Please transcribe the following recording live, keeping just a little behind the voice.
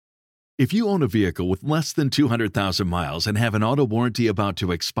If you own a vehicle with less than 200,000 miles and have an auto warranty about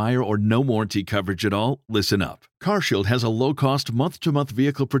to expire or no warranty coverage at all, listen up. CarShield has a low-cost month-to-month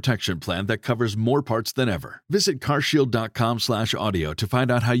vehicle protection plan that covers more parts than ever. Visit carshield.com/audio to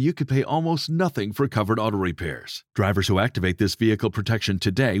find out how you could pay almost nothing for covered auto repairs. Drivers who activate this vehicle protection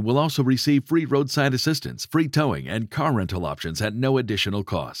today will also receive free roadside assistance, free towing, and car rental options at no additional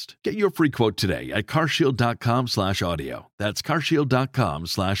cost. Get your free quote today at carshield.com/audio. That's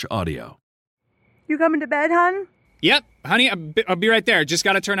carshield.com/audio. You coming to bed, hon? Yep, honey, I'll be right there. Just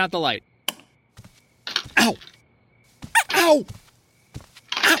gotta turn out the light. Ow! Ow!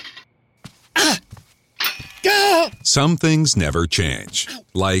 Ow! Ah! Go! Some things never change.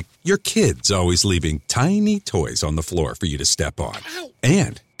 Like your kids always leaving tiny toys on the floor for you to step on.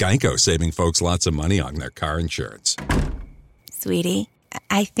 And Geico saving folks lots of money on their car insurance. Sweetie,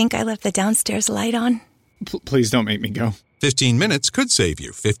 I think I left the downstairs light on. Please don't make me go. 15 minutes could save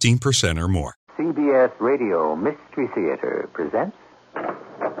you 15% or more. CBS Radio Mystery Theater presents...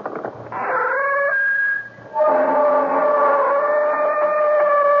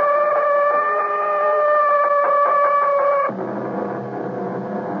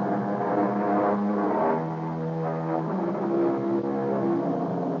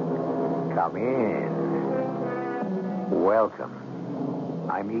 Come in. Welcome.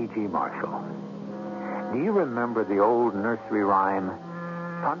 I'm E.G. Marshall. Do you remember the old nursery rhyme?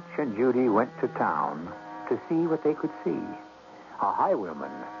 Punch and Judy went to town to see what they could see. A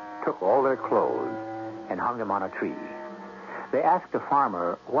highwayman took all their clothes and hung them on a tree. They asked a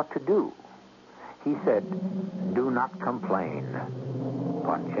farmer what to do. He said, "Do not complain."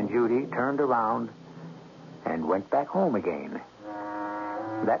 Punch and Judy turned around and went back home again.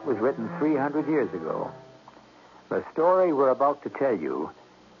 That was written 300 years ago. The story we're about to tell you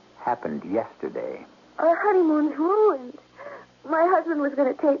happened yesterday. Our honeymoon's ruined. My husband was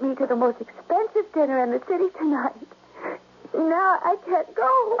going to take me to the most expensive dinner in the city tonight. Now I can't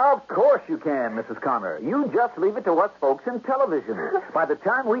go. Of course you can, Mrs. Connor. You just leave it to us folks in television. By the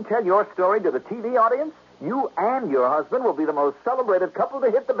time we tell your story to the TV audience, you and your husband will be the most celebrated couple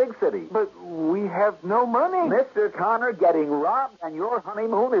to hit the big city. But we have no money. Mr. Connor, getting robbed and your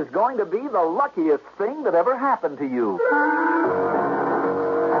honeymoon is going to be the luckiest thing that ever happened to you.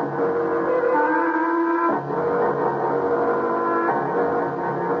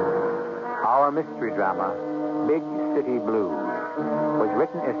 Our mystery drama, Big City Blues, was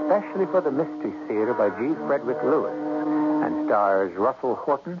written especially for the Mystery Theater by G. Frederick Lewis and stars Russell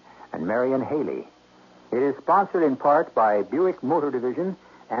Horton and Marion Haley. It is sponsored in part by Buick Motor Division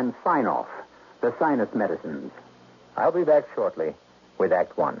and Sign-Off, the sinus medicines. I'll be back shortly with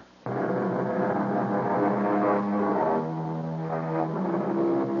Act One.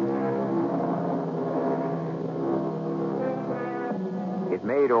 It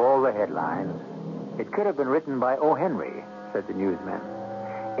made all the headlines. It could have been written by O. Henry, said the newsmen.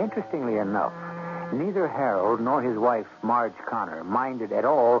 Interestingly enough, neither Harold nor his wife, Marge Connor, minded at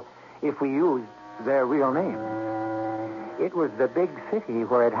all if we used their real name. It was the big city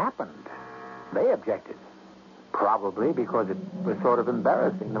where it happened. They objected, probably because it was sort of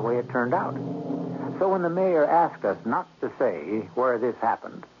embarrassing the way it turned out. So when the mayor asked us not to say where this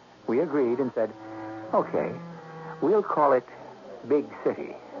happened, we agreed and said, okay, we'll call it Big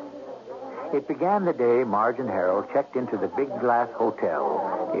City. It began the day Marge and Harold checked into the Big Glass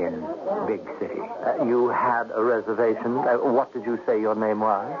Hotel in Big City. You had a reservation. What did you say your name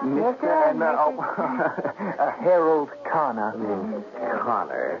was? Mr. and Harold Connor.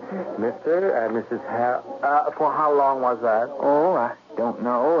 Connor. Mr. and Mrs. Harold. For how long was that? Oh, I don't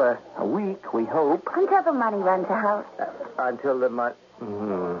know. A week, we hope. Until the money runs out. Until the money...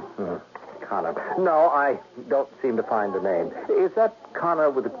 Connor. No, I don't seem to find the name. Is that Connor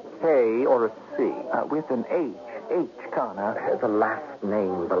with a K or a C? With an H. H. Connor. The last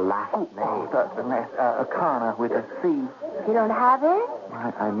name. The last name. Connor with a C. You don't have it?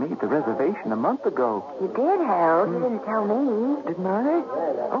 I made the reservation a month ago. You did, Harold. You didn't tell me. Didn't I?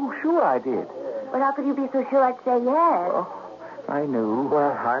 Oh, sure I did. But how could you be so sure I'd say yes? Oh, I knew.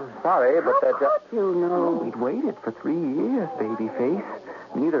 Well, I'm sorry, but How could you know? We'd waited for 3 years, baby face.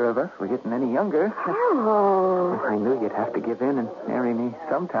 Neither of us were getting any younger. Harold. I knew you'd have to give in and marry me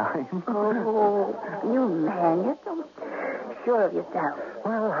sometime. Oh, you man, you're so sure of yourself.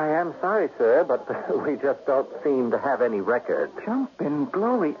 Well, I am sorry, sir, but we just don't seem to have any record. Jumpin'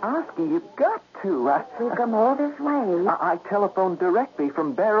 glory, Oski, you got to. We've come all this way. I telephoned directly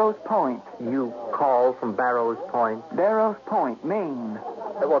from Barrows Point. You called from Barrows Point? Barrows Point, Maine.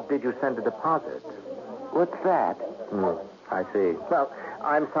 Well, did you send a deposit? What's that? I see. Well,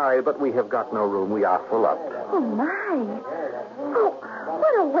 I'm sorry, but we have got no room. We are full up. Oh, my. Oh,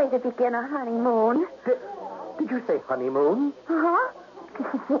 what a way to begin a honeymoon. Did you say honeymoon? Huh?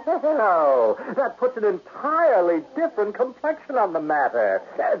 Well, that puts an entirely different complexion on the matter.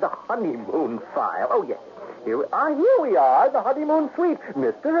 The honeymoon file. Oh, yes. Here we are, the honeymoon suite.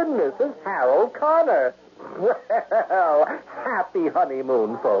 Mr. and Mrs. Harold Connor. Well, happy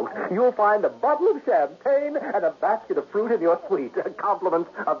honeymoon, folks. You'll find a bottle of champagne and a basket of fruit in your suite. Compliments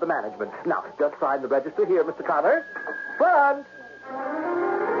of the management. Now, just sign the register here, Mr. Connor. Front!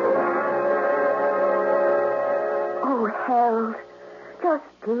 Oh, Harold, just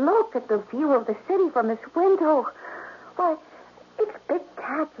look at the view of the city from this window. Why, it's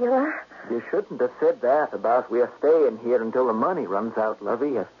spectacular. You shouldn't have said that about we're staying here until the money runs out,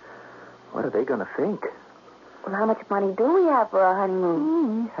 Lovey. What are they going to think? Well, how much money do we have for our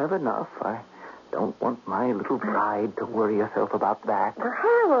honeymoon? We have enough. I don't want my little bride to worry herself about that. Well,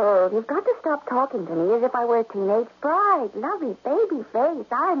 Harold, you've got to stop talking to me as if I were a teenage bride. Lovey, baby face.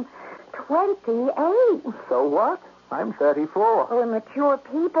 I'm 28. So what? I'm 34. We're mature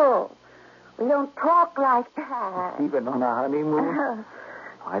people. We don't talk like that. Even on a honeymoon?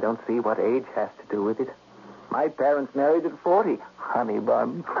 I don't see what age has to do with it. My parents married at 40. Honey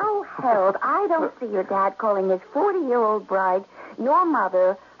bun. Oh, Harold, I don't see your dad calling his 40-year-old bride, your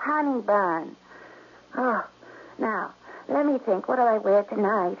mother, honey bun. Oh, now, let me think. What do I wear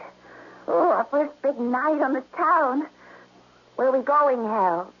tonight? Oh, our first big night on the town. Where are we going,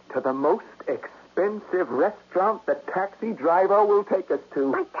 Harold? To the most expensive restaurant the taxi driver will take us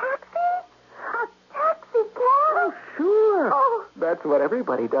to. My taxi? A taxi cab? Oh, sure. Oh. That's what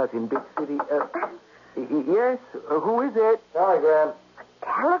everybody does in big city. Yes, who is it? Telegram. A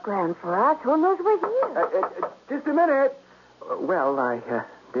telegram for us? Who knows we're here? Just a minute. Well, I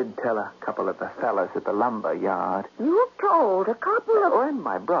did tell a couple of the fellas at the lumber yard. You told a couple of... Oh, and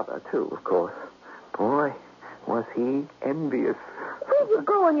my brother, too, of course. Boy, was he envious. Where you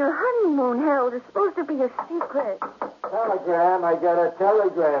go on your honeymoon, Harold? It's supposed to be a secret. Telegram. I got a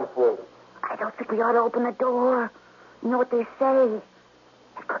telegram for you. I don't think we ought to open the door. You know what they say?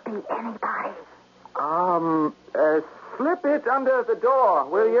 It could be anybody. Slip it under the door,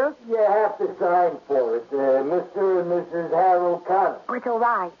 will you? You have to sign for it. Mr. and Mrs. Harold Connor. Oh, it's all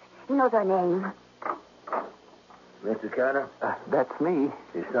right. He knows our name. Mr. Connor? That's me.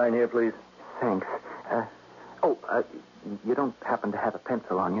 You sign here, please. Thanks. You don't happen to have a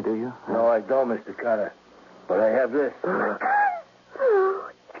pencil on you, do you? No, I don't, Mr. Connor. But I have this. Oh,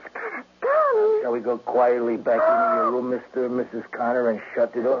 it's got a gun. Shall we go quietly back into your room, Mr. and Mrs. Connor, and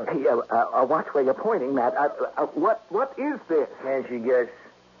shut the door? Hey, watch where you're pointing, Matt. What is this? Can't you guess?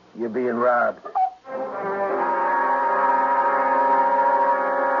 You're being robbed.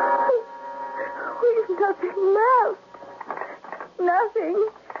 We've nothing left. Nothing.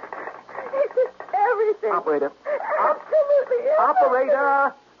 It's just everything. Operator. Absolutely everything.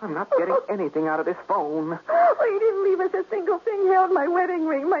 Operator! I'm not getting anything out of this phone. Oh, you didn't leave us a single thing, Harold. My wedding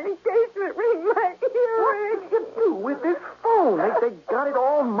ring, my engagement ring, my earring. What did you do with this phone? They got it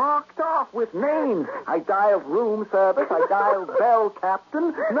all marked off with names. I dialed room service. I dialed bell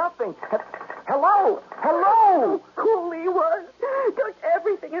captain. Nothing. Hello? Hello? Cool he was. Took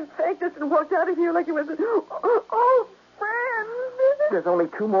everything and thanked us and walked out of here like it was an old friend. There's only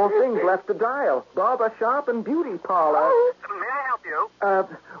two more things left to dial. Barber shop and beauty parlor. Oh. May I help you?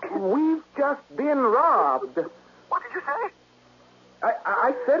 We've just been robbed. What did you say?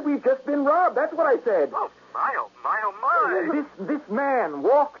 I said we've just been robbed. That's what I said. Oh, my. This man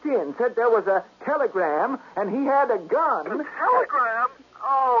walked in, said there was a telegram, and he had a gun. Telegram?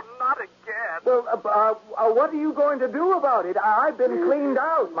 Oh, not again. Well, what are you going to do about it? I've been cleaned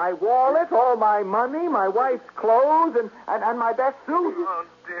out. My wallet, all my money, my wife's clothes, and my best suit. Oh,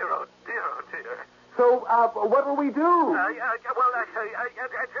 dear. So, what will we do? Let me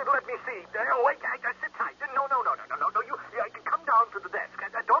see. Wait, sit tight. No. You come down to the desk.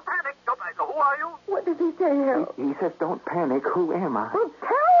 Don't panic. Who are you? What did he say, Harold? He says, don't panic. Who am I? Well,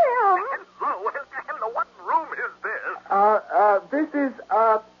 tell him. Hello. What room is this? This is,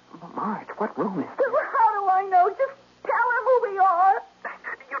 Marge, what room is this? How do I know? Just tell him who we are.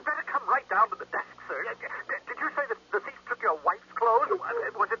 You'd better come right down to the desk, sir. Did you say that the thief took your wife's clothes?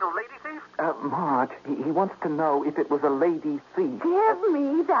 Was it a lady thief? Marge, he wants to know if it was a lady thief. Give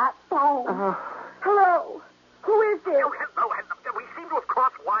me that phone. Hello. Who is this? Oh, hello. We seem to have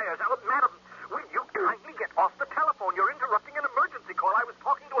crossed wires. Madam, will you kindly get off the telephone? You're interrupting an emergency call. I was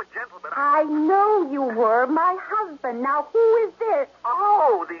talking to a gentleman. I know you were. My husband. Now, who is this?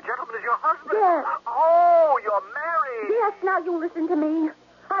 Oh, the gentleman is your husband? Yes. Oh, you're married. Yes, now you listen to me.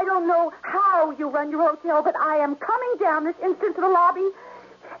 I don't know how you run your hotel, but I am coming down this instant to the lobby.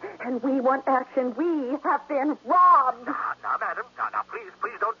 And we want action. We have been robbed. Now, madam. Now, please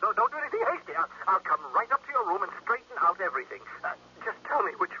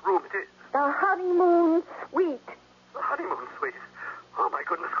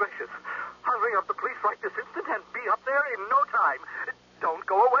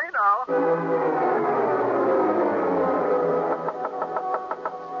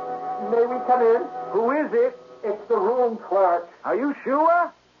on in. Who is it? It's the room clerk. Are you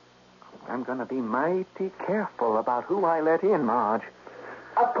sure? I'm going to be mighty careful about who I let in, Marge.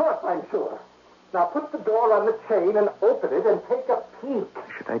 Of course I'm sure. Now put the door on the chain and open it and take a peek.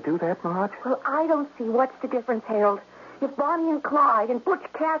 Should I do that, Marge? Well, I don't see what's the difference, Harold. If Bonnie and Clyde and Butch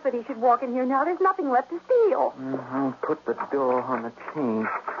Cassidy should walk in here now, there's nothing left to steal. I'll put the door on the chain.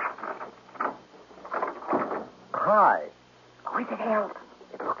 Hi. Who is it, Harold?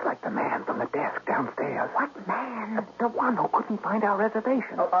 It looks like the man from the desk downstairs. What man? The one who couldn't find our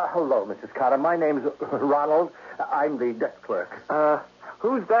reservation. Hello, Mrs. Carter. My name's Ronald. I'm the desk clerk.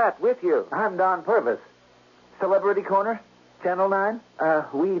 Who's that with you? I'm Don Purvis. Celebrity Corner? Channel 9?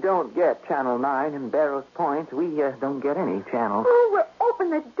 We don't get Channel 9 in Barrows Point. We don't get any channels. Oh, open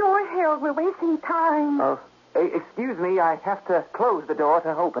the door, Harold. We're wasting time. Excuse me. I have to close the door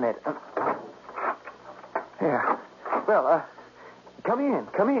to open it. Yeah. Well, come in.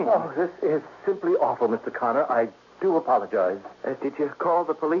 Oh, this is simply awful, Mr. Connor. I do apologize. Did you call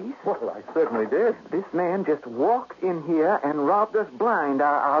the police? Well, I certainly did. This man just walked in here and robbed us blind.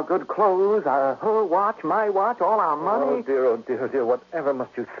 Our good clothes, her watch, my watch, all our money. Oh, dear. Whatever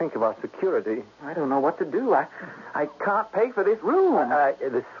must you think of our security? I don't know what to do. I can't pay for this room.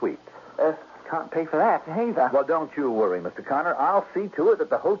 This suite. Can't pay for that either. Well, don't you worry, Mr. Connor. I'll see to it that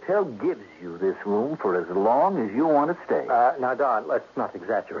the hotel gives you this room for as long as you want to stay. Now, Don, let's not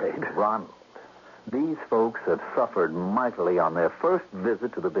exaggerate. Ronald, these folks have suffered mightily on their first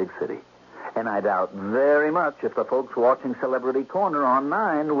visit to the big city. And I doubt very much if the folks watching Celebrity Corner on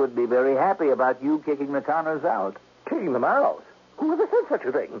 9 would be very happy about you kicking the Connors out. Kicking them out? Who ever said such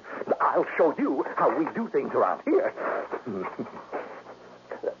a thing? I'll show you how we do things around here.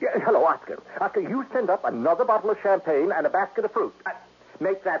 Hello, Oscar. Oscar, you send up another bottle of champagne and a basket of fruit.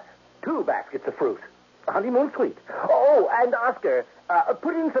 Make that 2 baskets of fruit. A honeymoon suite. Oh, and Oscar,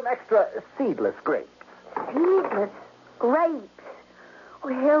 put in some extra seedless grapes. Seedless grapes? Oh,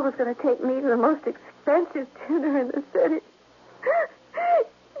 Harold was going to take me to the most expensive dinner in the city.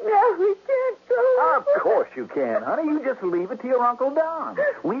 No, we can't go. Of course you can, honey. You just leave it to your Uncle Don.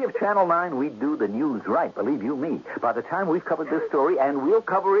 We of Channel 9, we do the news right, believe you me. By the time we've covered this story, and we'll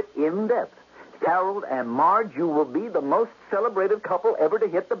cover it in depth, Harold and Marge, you will be the most celebrated couple ever to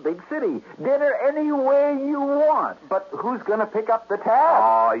hit the big city. Dinner anywhere you want. But who's going to pick up the tab?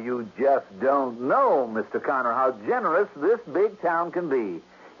 Oh, you just don't know, Mr. Connor, how generous this big town can be.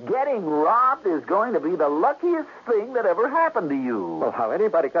 Getting robbed is going to be the luckiest thing that ever happened to you. Well, how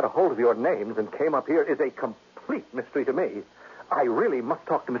anybody got a hold of your names and came up here is a complete mystery to me. I really must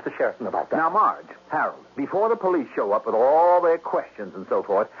talk to Mr. Sheridan about that. Now, Marge, Harold, before the police show up with all their questions and so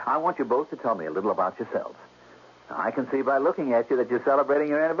forth, I want you both to tell me a little about yourselves. Now, I can see by looking at you that you're celebrating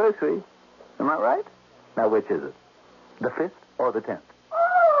your anniversary. Am I right? Now, which is it? The 5th or the 10th?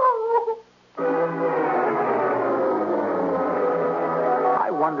 I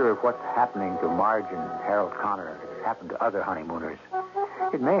wonder if what's happening to Marge and Harold Connor has happened to other honeymooners.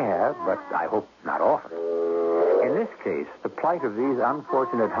 It may have, but I hope not often. In this case, the plight of these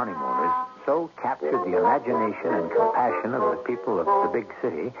unfortunate honeymooners so captured the imagination and compassion of the people of the big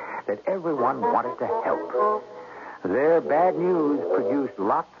city that everyone wanted to help. Their bad news produced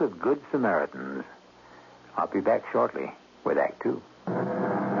lots of good Samaritans. I'll be back shortly with Act 2.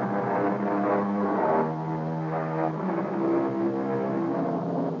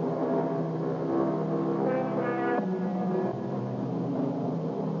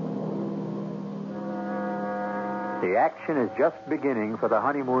 The action is just beginning for the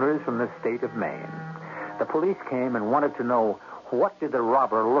honeymooners from the state of Maine. The police came and wanted to know, what did the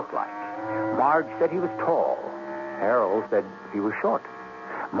robber look like? Marge said he was tall. Harold said he was short.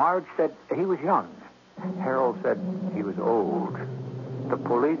 Marge said he was young. Harold said he was old. The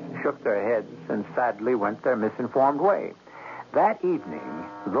police shook their heads and sadly went their misinformed way. That evening,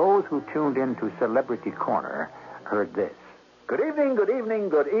 those who tuned into Celebrity Corner heard this. Good evening, good evening,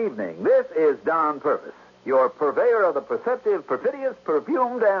 good evening. This is Don Purvis, your purveyor of the perceptive, perfidious,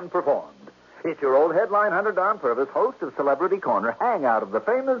 perfumed, and performed. It's your old headline hunter, Don Purvis, host of Celebrity Corner, hangout of the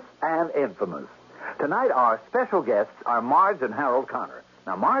famous and infamous. Tonight, our special guests are Marge and Harold Connor.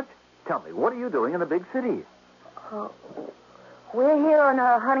 Now, Marge, tell me, what are you doing in the big city? We're here on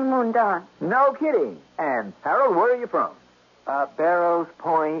a honeymoon, Don. No kidding. And, Harold, where are you from? Barrows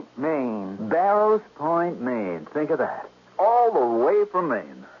Point, Maine. Barrows Point, Maine. Think of that. All the way from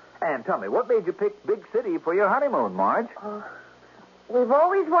Maine. And tell me, what made you pick big city for your honeymoon, Marge? We've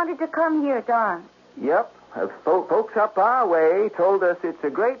always wanted to come here, Don. Yep. Folks up our way told us it's a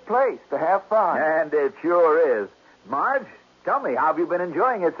great place to have fun. And it sure is. Marge, tell me, how have you been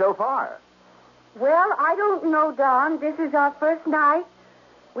enjoying it so far? Well, I don't know, Don. This is our first night.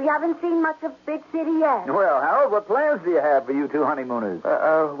 We haven't seen much of Big City yet. Well, Harold, what plans do you have for you two honeymooners?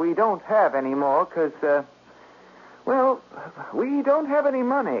 We don't have any more because, we don't have any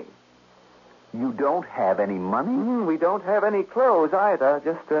money. You don't have any money? We don't have any clothes either,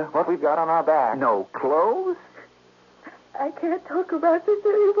 just what we've got on our back. No clothes? I can't talk about this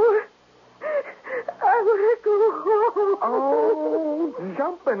anymore. I want to go home. Oh,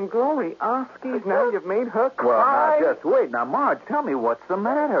 jumping glory, Oskies. Now you've made her cry. Well, now, just wait. Now, Marge, tell me what's the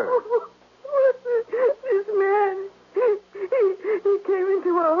matter. This man, he came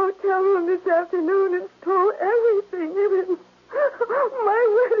into our hotel room this afternoon and stole everything, even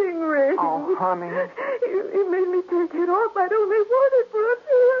my wedding ring. Oh, honey. He made me take it off. I'd only worn it for a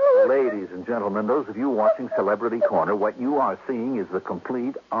few hours. Ladies and gentlemen, those of you watching Celebrity Corner, what you are seeing is the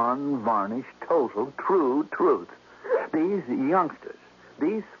complete, unvarnished, total, true truth. These youngsters,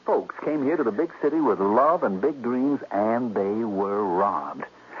 these folks came here to the big city with love and big dreams, and they were robbed.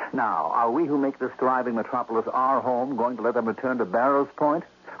 Now, are we who make this thriving metropolis our home going to let them return to Barrows Point,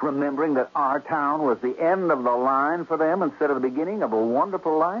 remembering that our town was the end of the line for them instead of the beginning of a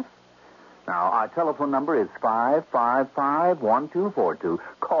wonderful life? Now, our telephone number is 555-1242.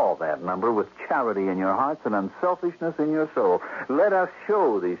 Call that number with charity in your hearts and unselfishness in your soul. Let us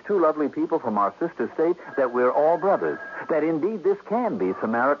show these two lovely people from our sister state that we're all brothers, that indeed this can be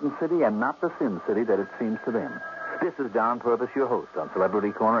Samaritan City and not the Sin City that it seems to them. This is Don Purvis, your host on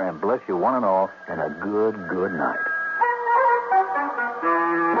Celebrity Corner, and bless you one and all, and a good, good night.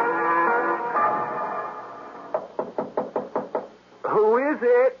 Who is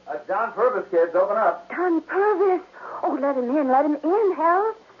it? Don Purvis, kids. Open up. Don Purvis. Oh, let him in,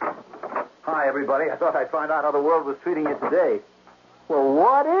 Harold. Hi, everybody. I thought I'd find out how the world was treating you today. Well,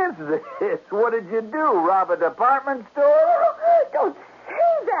 what is this? What did you do? Rob a department store? Don't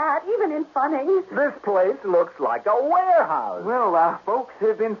say that, even in funny. This place looks like a warehouse. Well, folks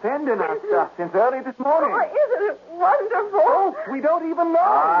have been sending us stuff since early this morning. Oh, isn't it wonderful? Folks, we don't even know.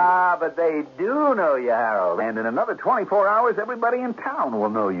 Ah, but they do know you, Harold. And in another 24 hours, everybody in town will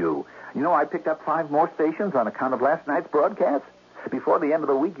know you. You know, I picked up 5 more stations on account of last night's broadcast. Before the end of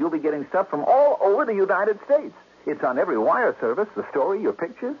the week, you'll be getting stuff from all over the United States. It's on every wire service, the story, your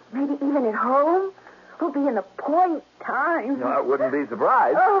pictures. Maybe even at home. We'll be in the Point Times. No, I wouldn't be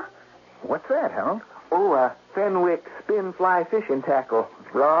surprised. Oh. What's that, Harold? Oh, Fenwick spin fly fishing tackle.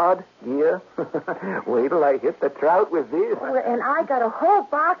 Rod, gear. Wait till I hit the trout with this. Oh, and I got a whole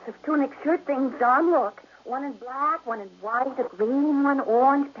box of tunic shirt things, Don. Look. One in black, one in white, a green one,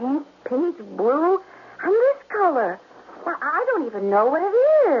 orange, pink, peach, blue, and this color. Well, I don't even know what it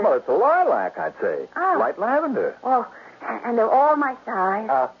is. Well, it's a lilac, I'd say. Oh. Light lavender. Oh, and they're all my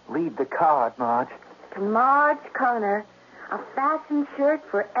size. Read the card, Marge. To Marge Connor, a fashion shirt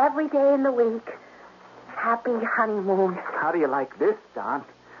for every day in the week. Happy honeymoon. How do you like this, Don?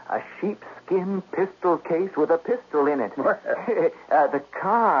 A sheepskin pistol case with a pistol in it. The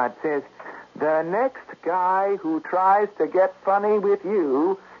card says, the next guy who tries to get funny with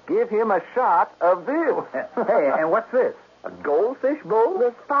you, give him a shot of this. Hey, and what's this? A goldfish bowl?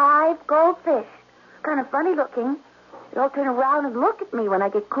 With 5 goldfish. Kind of funny looking. They all turn around and look at me when I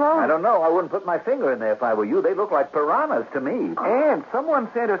get close. I don't know. I wouldn't put my finger in there if I were you. They look like piranhas to me. And someone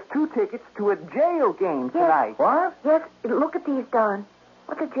sent us 2 tickets to a jail game tonight. What? Yes, look at these, Don.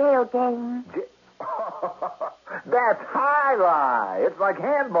 What's a jail game? That's high-lie. It's like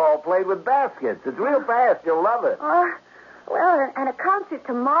handball played with baskets. It's real fast. You'll love it. Well, and a concert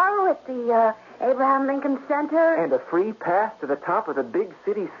tomorrow at the Abraham Lincoln Center. And a free pass to the top of the big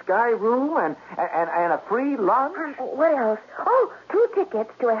city sky room and a free lunch. What else? Oh, 2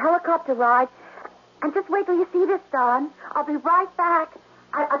 tickets to a helicopter ride. And just wait till you see this, Don. I'll be right back.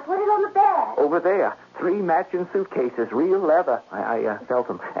 I put it on the bed. Over there, 3 matching suitcases, real leather. I felt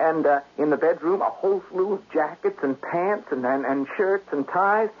them. And in the bedroom, a whole slew of jackets and pants and shirts and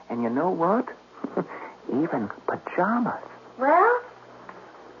ties. And you know what? Even pajamas. Well,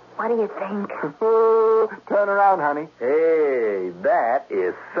 what do you think? Turn around, honey. Hey, that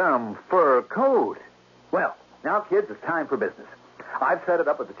is some fur coat. Well, now, kids, it's time for business. I've set it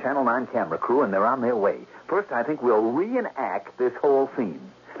up with the Channel 9 camera crew, and they're on their way. First, I think we'll reenact this whole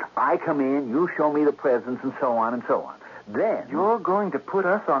scene. I come in, you show me the presents, and so on and so on. Then... You're going to put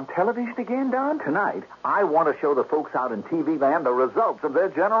us on television again, Don? Tonight, I want to show the folks out in TV land the results of their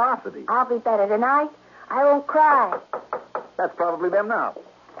generosity. I'll be better tonight. I won't cry. That's probably them now.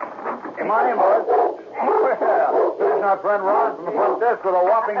 Come on in, boys. Well, there's our friend Ron from the front desk with a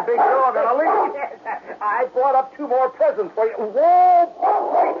whopping big dog and a leash. I brought up 2 more presents for you.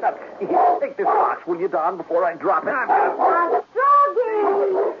 Whoa! Wait up. Here, take this box, will you, Don, before I drop it? Doggy!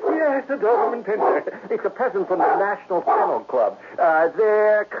 Yes, Mr. Doberman Pinscher. It's a present from the National Kennel Club.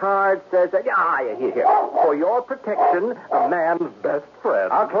 Their card says that... Here. For your protection, a man's best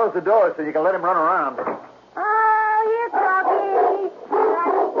friend. I'll close the door so you can let him run around. Oh, here, Doggy.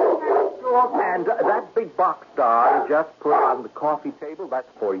 And that big box star he just put on the coffee table, that's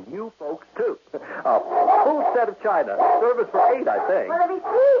for you folks, too. A full set of china. Service for 8, I think. What do we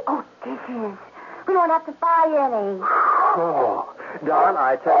see? Oh, dishes. We don't have to buy any. Oh, Don,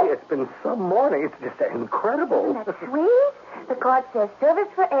 I tell you, it's been some morning. It's just incredible. Isn't that sweet? The card says service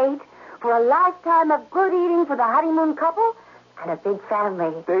for 8 for a lifetime of good eating for the honeymoon couple and a big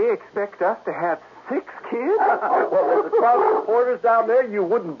family. They expect us to have 6 kids? Well, there's a crowd of reporters down there you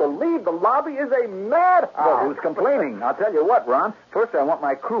wouldn't believe. The lobby is a madhouse. Well, who's complaining? I'll tell you what, Ron. First, I want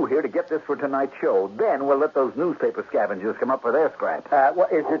my crew here to get this for tonight's show. Then we'll let those newspaper scavengers come up for their scraps.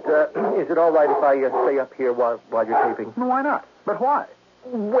 Is it all right if I stay up here while you're taping? No, why not? But why?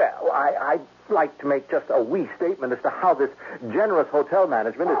 Well, I'd like to make just a wee statement as to how this generous hotel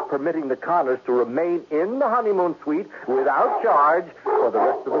management is permitting the Connors to remain in the honeymoon suite without charge for the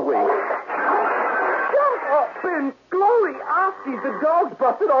rest of the week. Ben, glory, Ossie, the dog's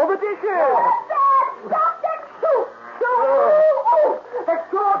busted all the dishes. Stop that soup! The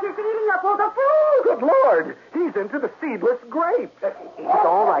dog is eating up all the food. Good Lord, he's into the seedless grape. He's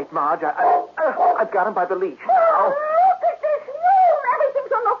all right, Marge. I've got him by the leash. Oh, look at this room.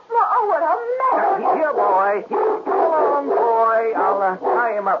 Everything's on the floor. Oh, what a mess. Here, boy. Come on, boy. I'll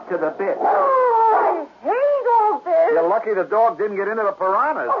tie him up to the bit. Oh, I hate all this. You're lucky the dog didn't get into the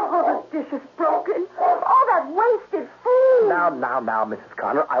piranhas. Oh, the dish is broken. All that wasted food. Now, Mrs.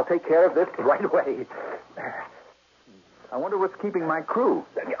 Connor, I'll take care of this right away. I wonder what's keeping my crew.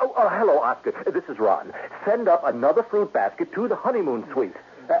 Oh, hello, Oscar. This is Ron. Send up another fruit basket to the honeymoon suite.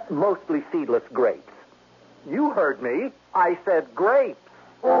 Mostly seedless grapes. You heard me. I said grapes.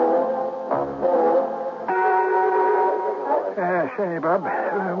 Say, Bob,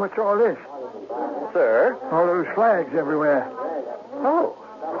 what's all this? Sir? All those flags everywhere. Oh.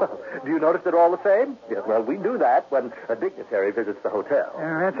 Do you notice it all the same? Yes, well, we do that when a dignitary visits the hotel.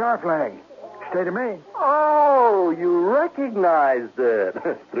 That's our flag. State of Maine. Oh, you recognized it.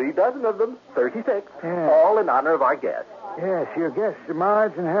 3 dozen of them, 36, Yeah. all in honor of our guest. Yes, your guests,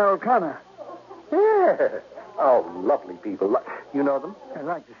 Marge and Harold Connor. Yeah. Oh, lovely people. You know them? I'd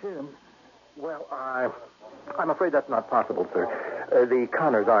like to see them. Well, I'm afraid that's not possible, sir. The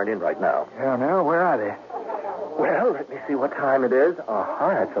Connors aren't in right now. Hell no, where are they? Well, let me see what time it is.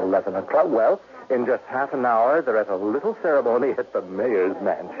 It's 11 o'clock. Well, in just half an hour, they're at a little ceremony at the mayor's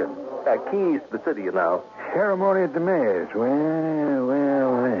mansion. Keys to the city, you know. Ceremony at the mayor's. Well.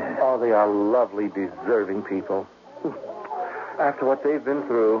 Oh, they are lovely, deserving people. After what they've been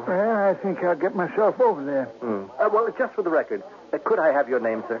through. Well, I think I'll get myself over there. Well, just for the record, could I have your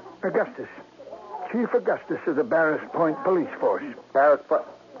name, sir? Augustus. Chief Augustus of the Barris Point Police Force. Barris Point?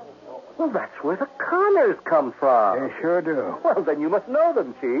 Well, that's where the Connors come from. They sure do. Well, then you must know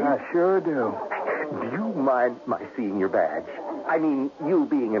them, Chief. I sure do. Do you mind my seeing your badge? I mean, you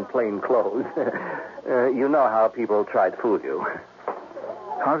being in plain clothes. You know how people try to fool you.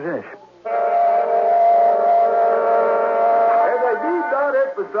 How's this? And I need not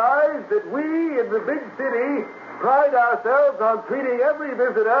emphasize that we in the big city pride ourselves on treating every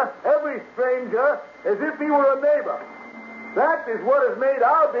visitor, every stranger, as if he were a neighbor. That is what has made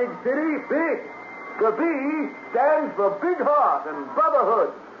our big city big. The B stands for big heart and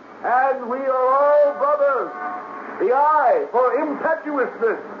brotherhood. And we are all brothers. The I for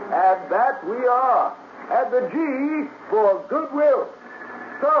impetuousness, and that we are. And the G for goodwill.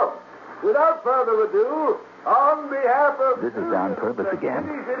 So, without further ado, on behalf of... This is Don Purvis again.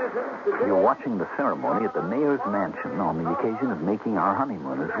 You're watching the ceremony at the mayor's mansion on the occasion of making our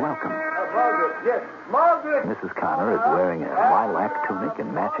honeymooners welcome. Margaret, yes, Margaret. Mrs. Connor is wearing a lilac tunic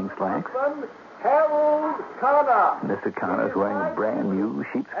and matching slacks. Harold Connor. Mr. Connor is wearing a brand new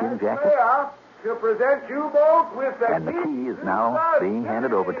sheepskin jacket. Here to present you both with the And the key is now being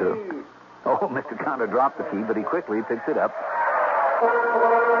handed over to... Oh, Mr. Connor dropped the key, but he quickly picks it up.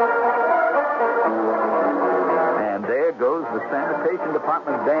 And there goes the sanitation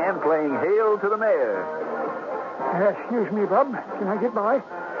department band playing Hail to the Mayor. Excuse me, Bob. Can I get by?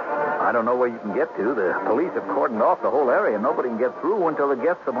 I don't know where you can get to. The police have cordoned off the whole area. Nobody can get through until the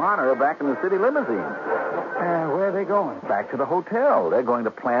guests of honor are back in the city limousine. Where are they going? Back to the hotel. They're going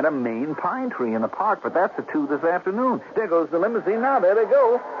to plant a Maine pine tree in the park, but that's at 2 this afternoon. There goes the limousine now. There they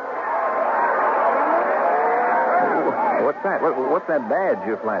go. What's that? What's that badge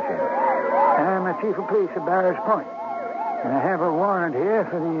you're flashing? I'm the chief of police of Barris Point. And I have a warrant here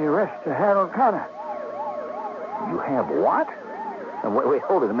for the arrest of Harold Connor. You have what? Wait,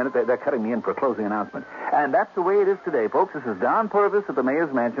 hold it a minute. They're cutting me in for a closing announcement. And that's the way it is today, folks. This is Don Purvis at the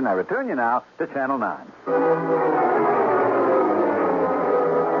Mayor's Mansion. I return you now to Channel 9.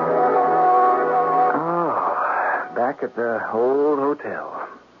 Oh, back at the old hotel.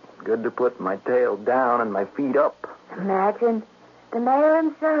 Good to put my tail down and my feet up. Imagine the mayor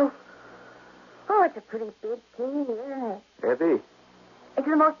himself. Oh, it's a pretty big key, isn't it? Effie? It's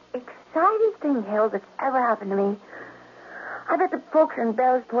the most exciting thing, Harold, that's ever happened to me. I bet the folks in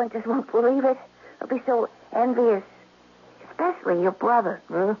Bell's Point just won't believe it. They'll be so envious. Especially your brother.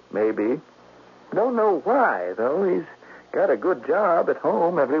 Maybe. Don't know why, though. He's got a good job at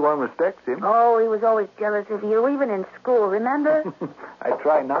home. Everyone respects him. Oh, he was always jealous of you, even in school, remember? I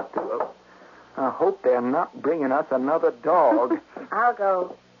try not to. I hope they're not bringing us another dog. I'll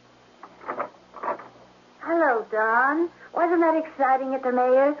go. Hello, Don. Wasn't that exciting at the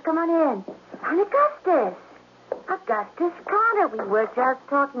mayor's? Come on in. And Augustus. Augustus Connor, we were just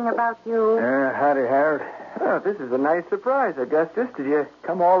talking about you. Howdy, Harold. Oh, this is a nice surprise, Augustus. Did you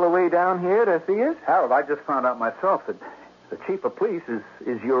come all the way down here to see us? Harold, I just found out myself that the chief of police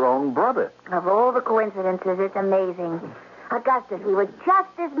is your own brother. Of all the coincidences, it's amazing. Augustus, we were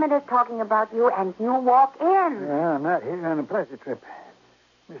just this minute talking about you, and you walk in. I'm not here on a pleasure trip.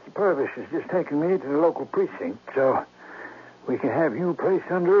 Mr. Purvis has just taken me to the local precinct, so we can have you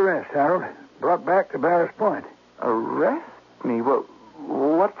placed under arrest, Harold. Brought back to Barris Point. Arrest me?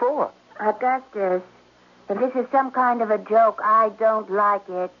 What for? Augustus, if this is some kind of a joke, I don't like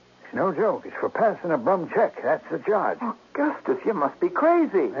it. It's no joke. It's for passing a bum check. That's the charge. Augustus, you must be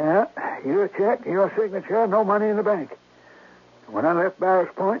crazy. Yeah, your check, your signature, no money in the bank. When I left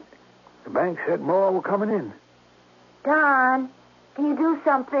Barris Point, the bank said more were coming in. Don, can you do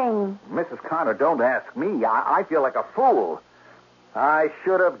something? Mrs. Connor, don't ask me. I feel like a fool. I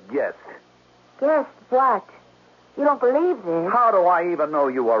should have guessed. Guessed what? You don't believe this? How do I even know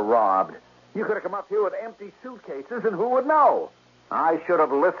you were robbed? You could have come up here with empty suitcases, and who would know? I should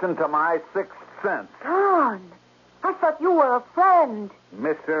have listened to my sixth sense. Don, I thought you were a friend.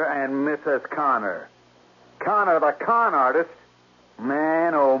 Mr. and Mrs. Connor. Connor, the con artist.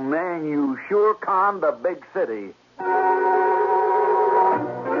 Man, oh man, you sure conned the big city.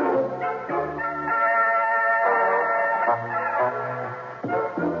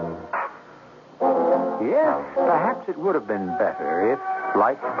 Yes, perhaps it would have been better if,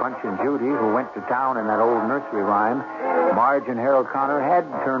 like Punch and Judy, who went to town in that old nursery rhyme, Marge and Harold Connor had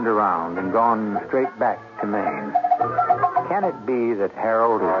turned around and gone straight back to Maine. Can it be that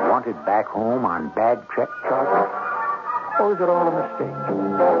Harold is wanted back home on bad check charges? Or is it all a mistake?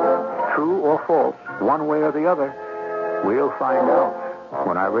 True or false, one way or the other? We'll find out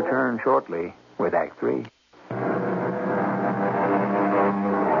when I return shortly with Act 3.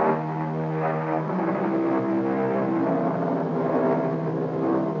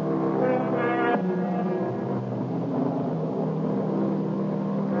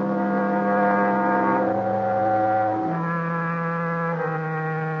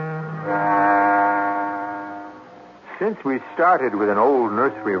 Since we started with an old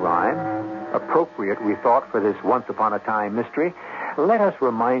nursery rhyme, appropriate, we thought, for this once-upon-a-time mystery, let us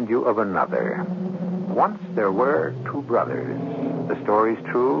remind you of another. Once there were two brothers. The story's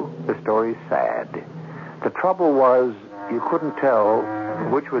true, the story's sad. The trouble was you couldn't tell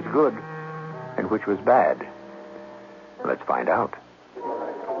which was good and which was bad. Let's find out.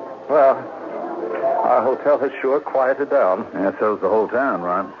 Well, our hotel has sure quieted down. Yeah, so's the whole town,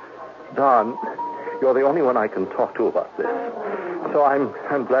 Ron. Don, you're the only one I can talk to about this. So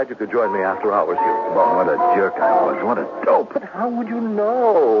I'm glad you could join me after hours here. Well, what a jerk I was. What a dope. But how would you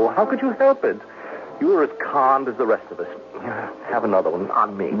know? How could you help it? You were as conned as the rest of us. Have another one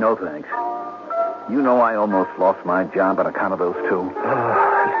on me. No, thanks. You know I almost lost my job on account of those two.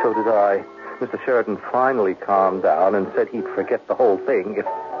 So did I. Mr. Sheridan finally calmed down and said he'd forget the whole thing if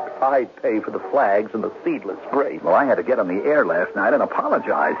I'd pay for the flags and the seedless freight. Well, I had to get on the air last night and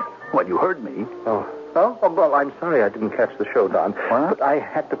apologize. What, you heard me? Oh, well, I'm sorry I didn't catch the show, Don. What? But I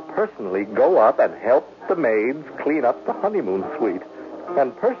had to personally go up and help the maids clean up the honeymoon suite.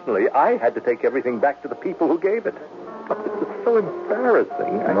 And personally, I had to take everything back to the people who gave it. Oh, this is so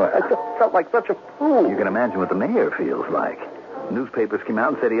embarrassing. I just felt like such a fool. You can imagine what the mayor feels like. Newspapers came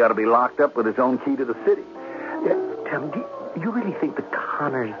out and said he ought to be locked up with his own key to the city. Tell me, do you really think the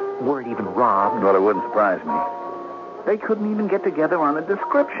Connors weren't even robbed? Well, it wouldn't surprise me. They couldn't even get together on a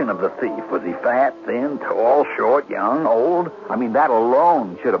description of the thief. Was he fat, thin, tall, short, young, old? I mean, that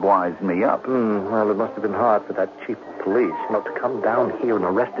alone should have wised me up. Well, it must have been hard for that chief of police, to come down here and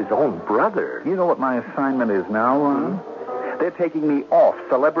arrest his own brother. You know what my assignment is now, Ron? They're taking me off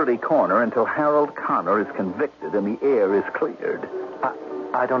Celebrity Corner until Harold Connor is convicted and the air is cleared.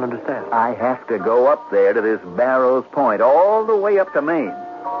 I don't understand. I have to go up there to this Barrows Point, all the way up to Maine,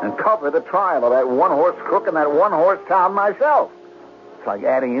 and cover the trial of that one-horse crook in that one-horse town myself. It's like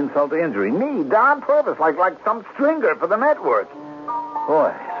adding insult to injury. Me, Don Purvis, like some stringer for the network.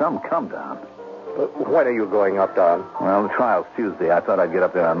 Boy, some come down. When are you going up, Don? Well, the trial's Tuesday. I thought I'd get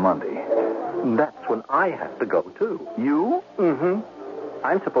up there on Monday. That's when I have to go, too. You? Mm-hmm.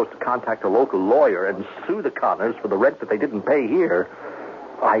 I'm supposed to contact a local lawyer and sue the Connors for the rent that they didn't pay here.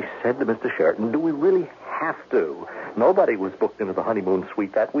 I said to Mr. Sheraton, do we really have to? Nobody was booked into the honeymoon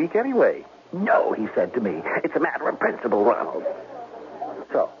suite that week anyway. No, he said to me. It's a matter of principle, Ronald.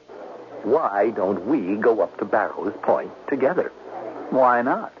 So, why don't we go up to Barrows Point together? Why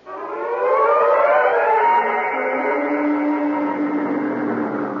not?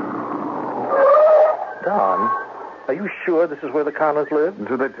 Don, are you sure this is where the Connors live? That's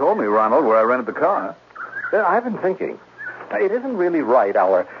what they told me, Ronald, where I rented the car. I've been thinking. It isn't really right,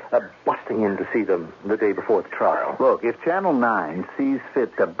 our busting in to see them the day before the trial. Look, if Channel 9 sees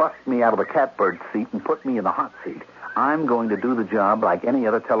fit to bust me out of the catbird seat and put me in the hot seat, I'm going to do the job like any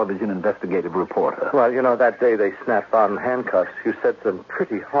other television investigative reporter. Well, you know, that day they snapped on handcuffs, you said some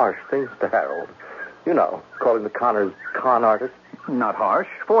pretty harsh things to Harold. You know, calling the Connors con artists. Not harsh,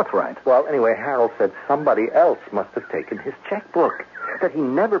 forthright. Well, anyway, Harold said somebody else must have taken his checkbook, that he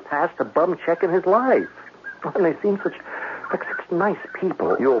never passed a bum check in his life. And they seem such nice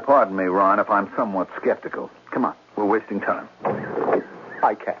people. You'll pardon me, Ron, if I'm somewhat skeptical. Come on, we're wasting time.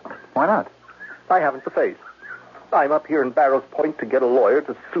 I can't. Why not? I haven't the face. I'm up here in Barrows Point to get a lawyer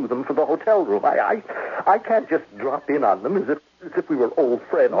to sue them for the hotel room. I can't just drop in on them as if we were old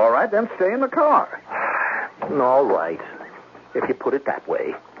friends. All right, then stay in the car. All right, if you put it that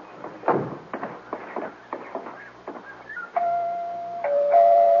way.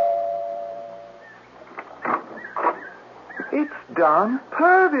 It's Don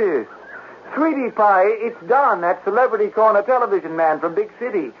Purvis. Sweetie Pie, it's Don, that celebrity corner television man from Big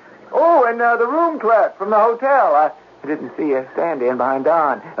City. Oh, and the room clerk from the hotel. I didn't see you stand in behind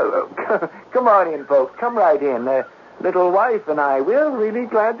Don. Come on in, folks. Come right in. Little wife and I, we're really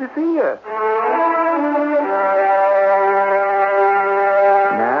glad to see you.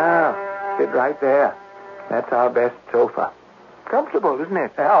 Now, sit right there. That's our best sofa. Comfortable, isn't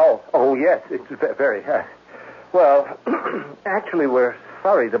it? Oh yes, it's very. Well, actually, we're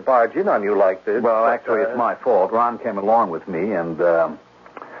sorry to barge in on you like this. Well, actually, it's my fault. Ron came along with me, and,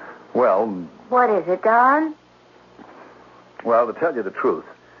 well... What is it, Don? Well, to tell you the truth,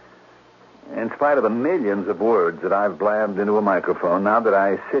 in spite of the millions of words that I've blabbed into a microphone, now that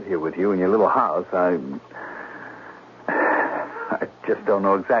I sit here with you in your little house, I just don't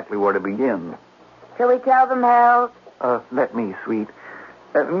know exactly where to begin. Shall we tell them, Harold? Let me, sweet.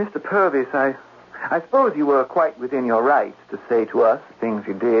 Mr. Purvis, I suppose you were quite within your rights to say to us the things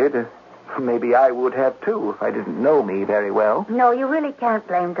you did. Maybe I would have, too, if I didn't know me very well. No, you really can't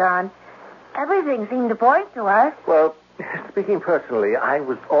blame Don. Everything seemed to point to us. Well, speaking personally, I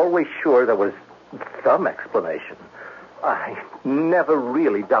was always sure there was some explanation. I never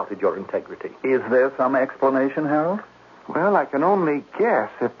really doubted your integrity. Is there some explanation, Harold? Well, I can only guess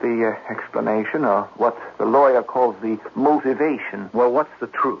at the explanation, or what the lawyer calls the motivation. Well, what's the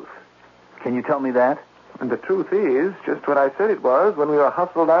truth? Can you tell me that? And the truth is just what I said it was when we were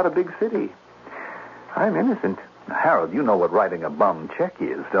hustled out of Big City. I'm innocent. Harold, you know what writing a bum check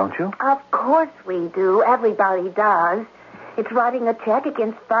is, don't you? Of course we do. Everybody does. It's writing a check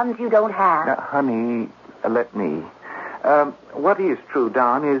against funds you don't have. Now, honey, let me. What is true,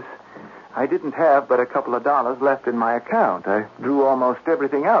 Don, is I didn't have but a couple of dollars left in my account. I drew almost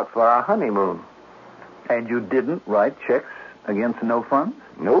everything out for our honeymoon. And you didn't write checks against no funds?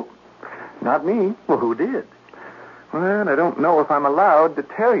 Nope. Not me. Well, who did? Well, I don't know if I'm allowed to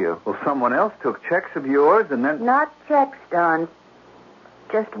tell you. Well, someone else took checks of yours and then... Not checks, Don.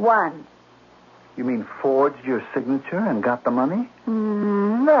 Just one. You mean forged your signature and got the money?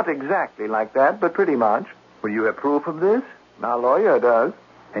 Not exactly like that, but pretty much. Well, you have proof of this? Our lawyer does.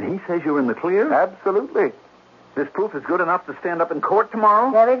 And he says you're in the clear? Absolutely. This proof is good enough to stand up in court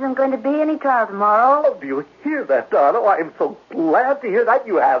tomorrow? There isn't going to be any trial tomorrow. Oh, do you hear that, Don? Oh, I am so glad to hear that.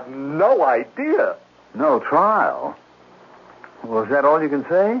 You have no idea. No trial? Well, is that all you can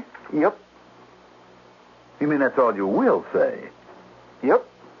say? Yep. You mean that's all you will say? Yep.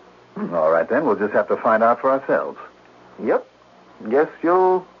 All right, then. We'll just have to find out for ourselves. Yep. Guess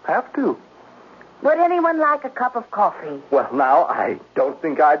you'll have to. Would anyone like a cup of coffee? Well, now, I don't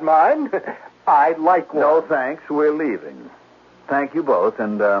think I'd mind. I'd like one. No, thanks. We're leaving. Thank you both,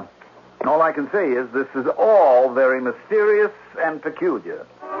 and all I can say is this is all very mysterious and peculiar.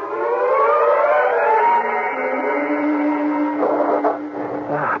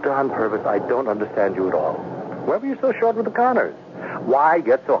 Ron Purvis, I don't understand you at all. Where were you so short with the Connors? Why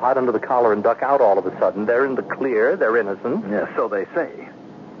get so hot under the collar and duck out all of a sudden? They're in the clear. They're innocent. Yeah, so they say.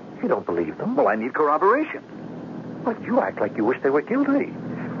 You don't believe them? Well, I need corroboration. But you act like you wish they were guilty.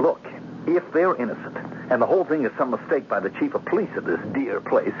 Look, if they're innocent, and the whole thing is some mistake by the chief of police at this dear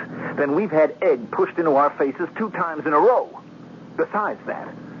place, then we've had egg pushed into our faces 2 times in a row. Besides that,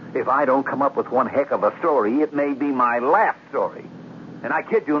 if I don't come up with one heck of a story, it may be my last story. And I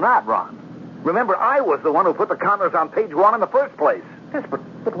kid you not, Ron. Remember, I was the one who put the Connors on page 1 in the first place. Yes, but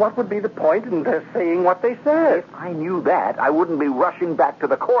what would be the point in their saying what they said? If I knew that, I wouldn't be rushing back to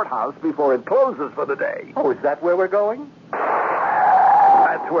the courthouse before it closes for the day. Oh, is that where we're going?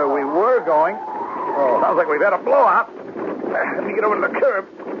 That's where we were going. Oh, sounds like we've had a blowout. Let me get over to the curb.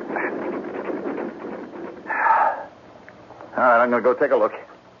 All right, I'm going to go take a look.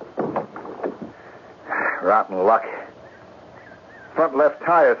 Rotten luck. Front left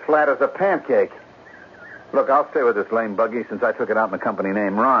tire's flat as a pancake. Look, I'll stay with this lame buggy since I took it out in the company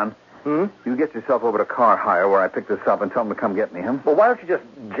name. Ron, you get yourself over to Car Hire where I picked this up and tell them to come get me, huh? Well, why don't you just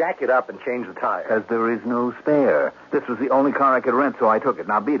jack it up and change the tire? Because there is no spare. This was the only car I could rent, so I took it.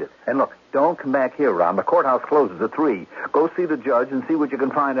 Now beat it. And look, don't come back here, Ron. The courthouse closes at 3. Go see the judge and see what you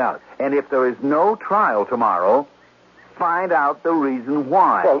can find out. And if there is no trial tomorrow, find out the reason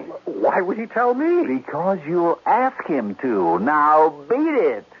why. Well, why would he tell me? Because you'll ask him to. Now beat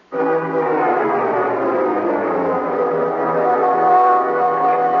it.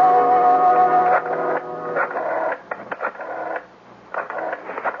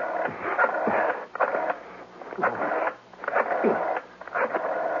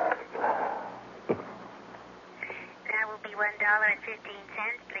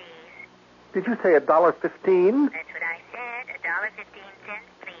 Did you say $1.15? That's what I said. $1.15,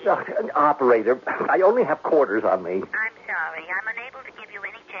 please. Operator, I only have quarters on me. I'm sorry. I'm unable to give you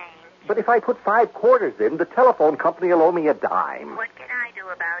any change. But if I put 5 quarters in, the telephone company will owe me a dime. What can I do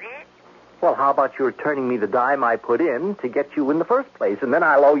about it? Well, how about your turning me the dime I put in to get you in the first place, and then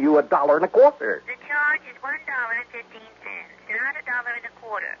I'll owe you $1.25. The charge is $1.15, not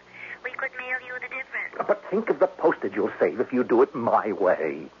 $1.25. We could mail you the difference. But think of the postage you'll save if you do it my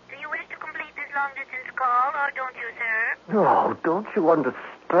way. Long-distance call, or don't you, sir? No, don't you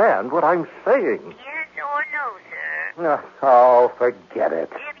understand what I'm saying? Yes or no, sir? Oh, forget it.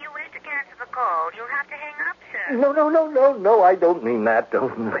 If you wish to cancel the call, you'll have to hang up, sir. No, I don't mean that.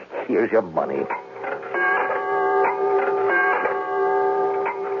 Here's your money. Do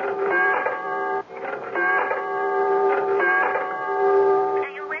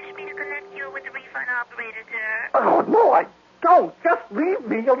you wish me to connect you with the refund operator, sir? Oh, no, I don't. Just leave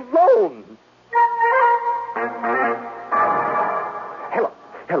me alone.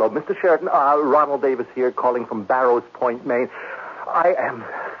 Hello, Mr. Sheridan. Ronald Davis here, calling from Barrows Point, Maine. I am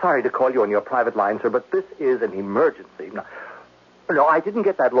sorry to call you on your private line, sir, but this is an emergency. No, I didn't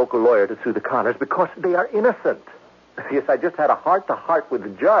get that local lawyer to sue the Connors because they are innocent. Yes, I just had a heart-to-heart with the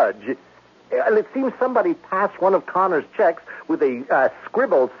judge. And it seems somebody passed one of Connor's checks with a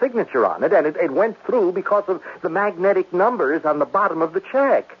scribbled signature on it, and it went through because of the magnetic numbers on the bottom of the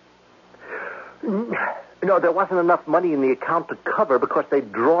check. No, there wasn't enough money in the account to cover because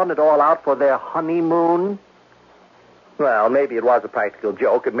they'd drawn it all out for their honeymoon. Well, maybe it was a practical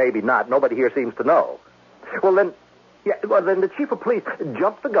joke, and maybe not. Nobody here seems to know. Well, then the chief of police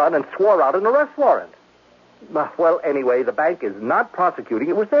jumped the gun and swore out an arrest warrant. Well, anyway, the bank is not prosecuting.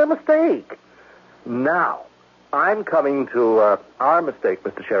 It was their mistake. Now, I'm coming to our mistake,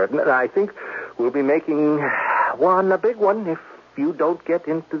 Mr. Sheridan, and I think we'll be making a big one if you don't get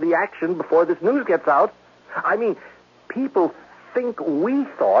into the action before this news gets out. I mean, people think we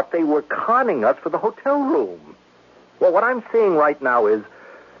thought they were conning us for the hotel room. Well, what I'm saying right now is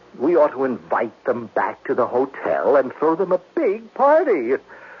we ought to invite them back to the hotel and throw them a big party,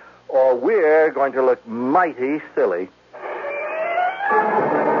 or we're going to look mighty silly.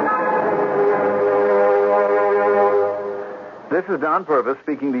 This is Don Purvis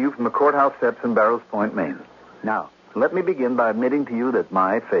speaking to you from the courthouse steps in Barrows Point, Maine. Now, let me begin by admitting to you that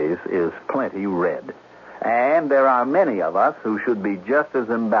my face is plenty red. And there are many of us who should be just as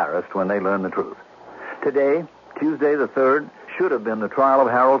embarrassed when they learn the truth. Today, Tuesday the 3rd, should have been the trial of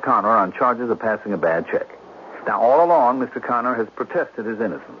Harold Connor on charges of passing a bad check. Now, all along, Mr. Connor has protested his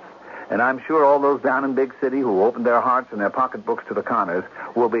innocence. And I'm sure all those down in Big City who opened their hearts and their pocketbooks to the Connors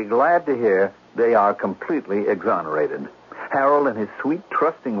will be glad to hear they are completely exonerated. Harold and his sweet,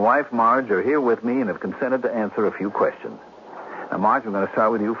 trusting wife, Marge, are here with me and have consented to answer a few questions. Now, Marge, I'm going to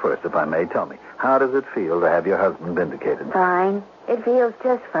start with you first, if I may. Tell me, how does it feel to have your husband vindicated? Fine. It feels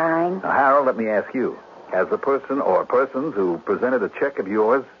just fine. Now, Harold, let me ask you. Has the person or persons who presented a check of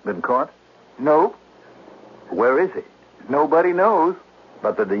yours been caught? No. Where is he? Nobody knows.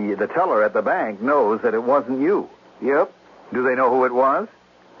 But the teller at the bank knows that it wasn't you. Yep. Do they know who it was?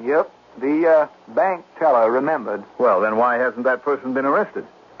 Yep. The bank teller remembered. Well, then why hasn't that person been arrested?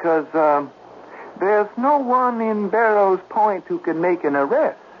 Because there's no one in Barrows Point who can make an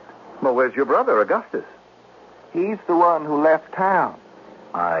arrest. Well, where's your brother, Augustus? He's the one who left town.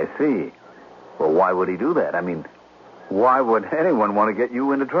 I see. Well, why would he do that? I mean, why would anyone want to get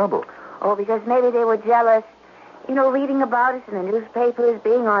you into trouble? Oh, because maybe they were jealous. You know, reading about us in the newspapers,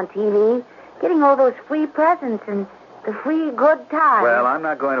 being on TV, getting all those free presents and the free good times. Well, I'm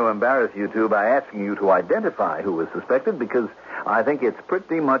not going to embarrass you two by asking you to identify who was suspected because I think it's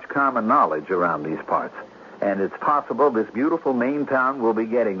pretty much common knowledge around these parts. And it's possible this beautiful Maine town will be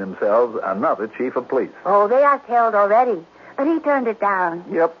getting themselves another chief of police. Oh, they are tailed already. But he turned it down.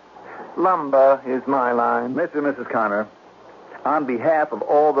 Yep. Lumber is my line. Mr. and Mrs. Connor, on behalf of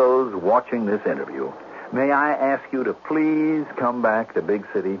all those watching this interview, may I ask you to please come back to Big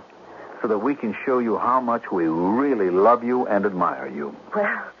City so that we can show you how much we really love you and admire you.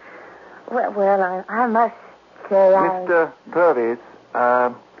 Well, I must say Mr. Purvis,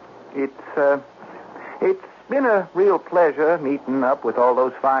 it's been a real pleasure meeting up with all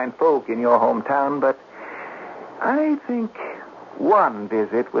those fine folk in your hometown, but I think one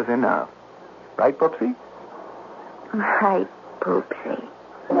visit was enough. Right, Poopsie? Right, Poopsie.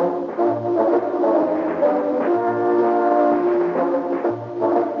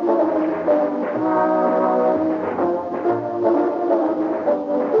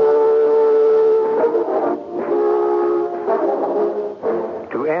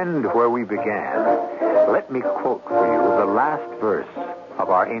 To end where we began, let me quote for you the last verse of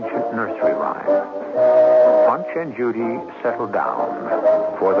our ancient nursery rhyme. Punch and Judy settled down.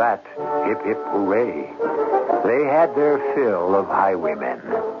 For that, hip, hip, hooray. They had their fill of highwaymen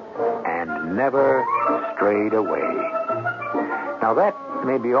and never strayed away. Now, that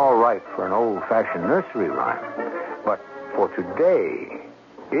may be all right for an old-fashioned nursery rhyme, but for today,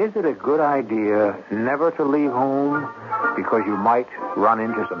 is it a good idea never to leave home because you might run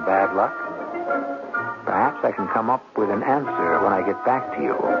into some bad luck? Perhaps I can come up with an answer when I get back to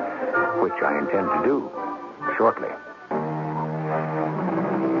you, which I intend to do shortly.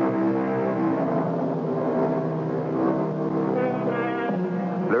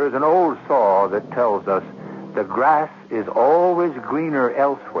 There is an old saw that tells us the grass is always greener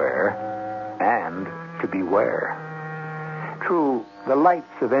elsewhere and to beware. True, the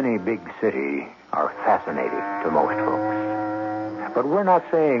lights of any big city are fascinating to most folks. But we're not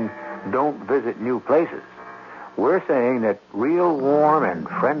saying don't visit new places. We're saying that real warm and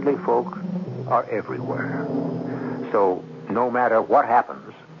friendly folk are everywhere. So, no matter what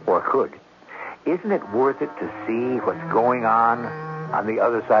happens, or could, isn't it worth it to see what's going on the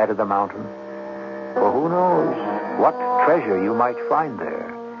other side of the mountain? For who knows what treasure you might find there?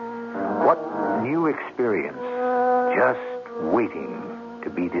 What new experience just waiting to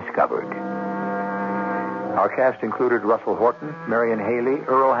be discovered? Our cast included Russell Horton, Marion Haley,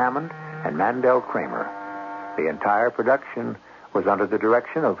 Earl Hammond, and Mandel Kramer. The entire production was under the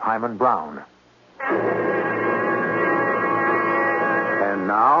direction of Hyman Brown. And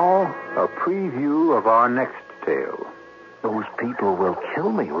now, a preview of our next tale. Those people will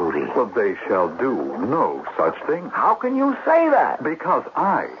kill me, Rudy. Well, they shall do no such thing. How can you say that? Because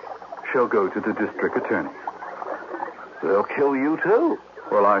I shall go to the district attorney. They'll kill you, too.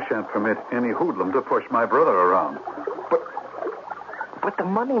 Well, I shan't permit any hoodlum to push my brother around. But the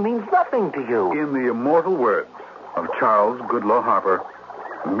money means nothing to you. In the immortal words of Charles Goodloe Harper,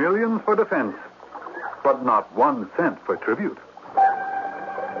 millions for defense, but not 1 cent for tribute.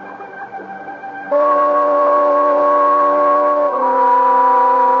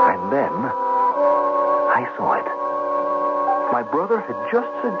 And then I saw it. My brother had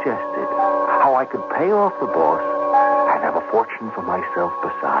just suggested how I could pay off the boss and have a fortune for myself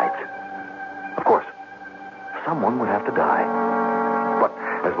besides. Of course, someone would have to die. But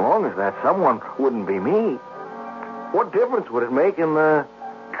as long as that someone wouldn't be me, what difference would it make in the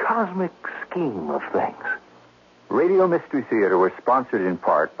cosmic scheme of things? Radio Mystery Theater was sponsored in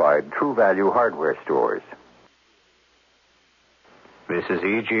part by True Value Hardware Stores. This is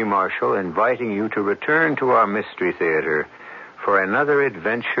E.G. Marshall inviting you to return to our Mystery Theater for another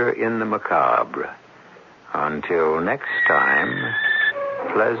adventure in the macabre. Until next time,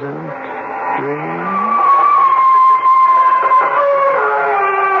 pleasant dreams.